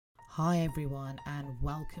Hi everyone, and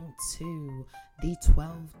welcome to the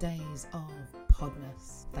 12 Days of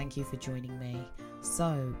Podmas. Thank you for joining me.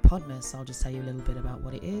 So Podmas, I'll just tell you a little bit about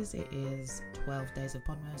what it is. It is 12 Days of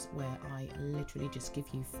Podmas, where I literally just give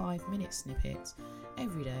you 5-minute snippets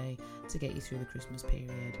every day to get you through the Christmas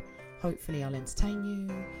period. Hopefully I'll entertain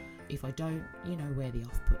you. If I don't, you know where the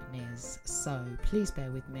off button is. So please bear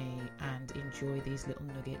with me and enjoy these little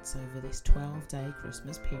nuggets over this 12-day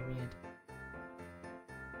Christmas period.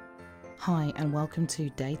 Hi and welcome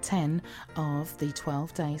to day 10 of the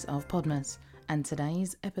 12 Days of Podmas, and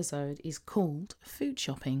today's episode is called Food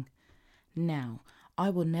Shopping. Now,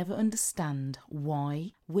 I will never understand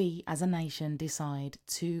why we as a nation decide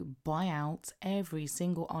to buy out every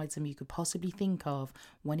single item you could possibly think of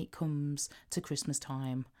when it comes to Christmas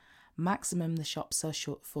time. Maximum, the shops are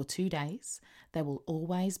shut for 2 days. There will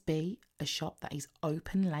always be a shop that is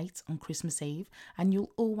open late on Christmas Eve, and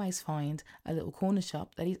you'll always find a little corner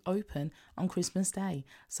shop that is open on Christmas Day.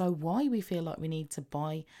 So why we feel like we need to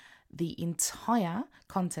buy the entire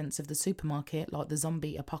contents of the supermarket like the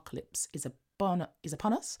zombie apocalypse is upon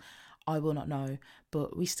us, I will not know,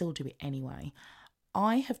 but we still do it anyway.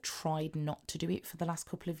 I have tried not to do it for the last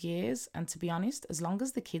couple of years, and to be honest, as long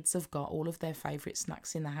as the kids have got all of their favourite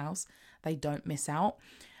snacks in the house, they don't miss out.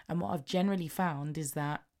 And what I've generally found is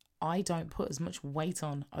that I don't put as much weight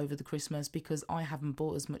on over the Christmas because I haven't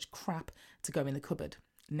bought as much crap to go in the cupboard.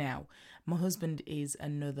 Now, my husband is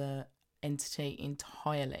another entity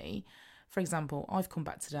entirely. For example, I've come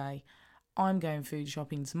back today, I'm going food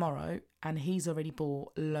shopping tomorrow, and he's already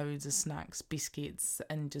bought loads of snacks, biscuits,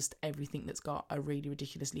 and just everything that's got a really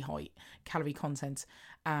ridiculously high calorie content,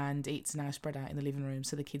 and it's now spread out in the living room,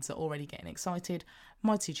 so the kids are already getting excited.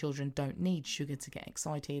 My 2 children don't need sugar to get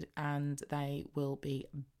excited, and they will be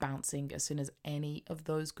bouncing as soon as any of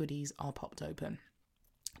those goodies are popped open.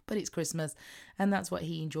 But it's Christmas, and that's what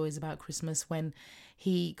he enjoys about Christmas. When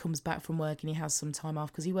he comes back from work and he has some time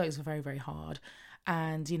off, because he works very, very hard,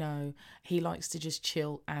 and you know, he likes to just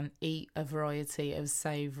chill and eat a variety of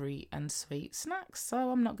savoury and sweet snacks.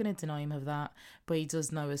 So I'm not going to deny him of that, but he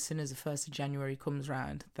does know as soon as the 1st of January comes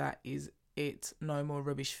round, that is it. No more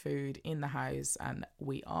rubbish food in the house, and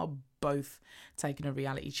we are both taking a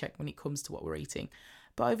reality check when it comes to what we're eating.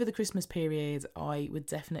 But over the Christmas period, I would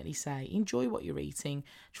definitely say enjoy what you're eating.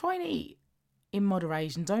 Try and eat in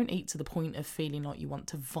moderation. Don't eat to the point of feeling like you want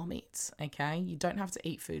to vomit, okay? You don't have to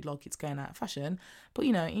eat food like it's going out of fashion, but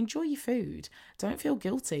you know, enjoy your food. Don't feel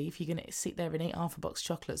guilty if you're going to sit there and eat half a box of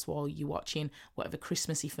chocolates while you're watching whatever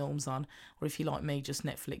Christmassy films on, or if you like me, just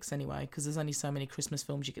Netflix anyway, because there's only so many Christmas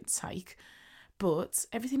films you can take. But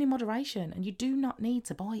everything in moderation, and you do not need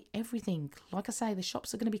to buy everything. Like I say, the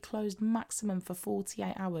shops are going to be closed maximum for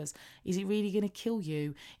 48 hours. Is it really going to kill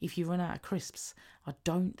you if you run out of crisps? I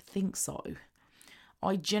don't think so.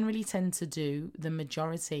 I generally tend to do the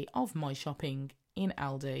majority of my shopping in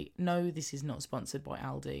Aldi. No, this is not sponsored by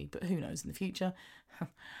Aldi, but who knows in the future.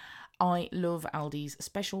 I love Aldi's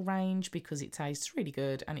special range because it tastes really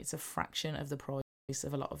good, and it's a fraction of the price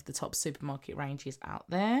of a lot of the top supermarket ranges out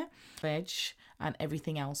there, veg and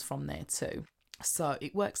everything else from there too. So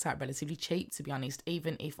it works out relatively cheap, to be honest,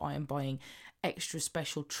 even if I am buying extra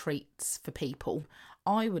special treats for people.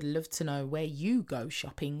 I would love to know where you go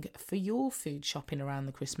shopping for your food shopping around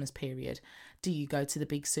the Christmas period. Do you go to the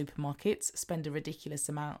big supermarkets, spend a ridiculous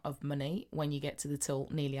amount of money when you get to the till,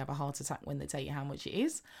 nearly have a heart attack when they tell you how much it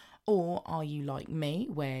is? Or are you like me,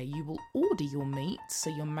 where you will order your meat,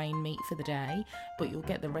 so your main meat for the day, but you'll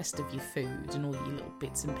get the rest of your food and all your little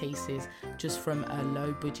bits and pieces just from a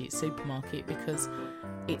low budget supermarket, because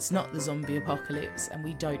it's not the zombie apocalypse and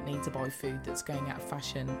we don't need to buy food that's going out of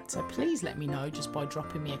fashion. So please let me know just by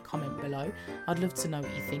dropping me a comment below. I'd love to know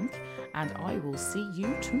what you think, and I will see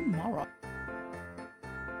you tomorrow.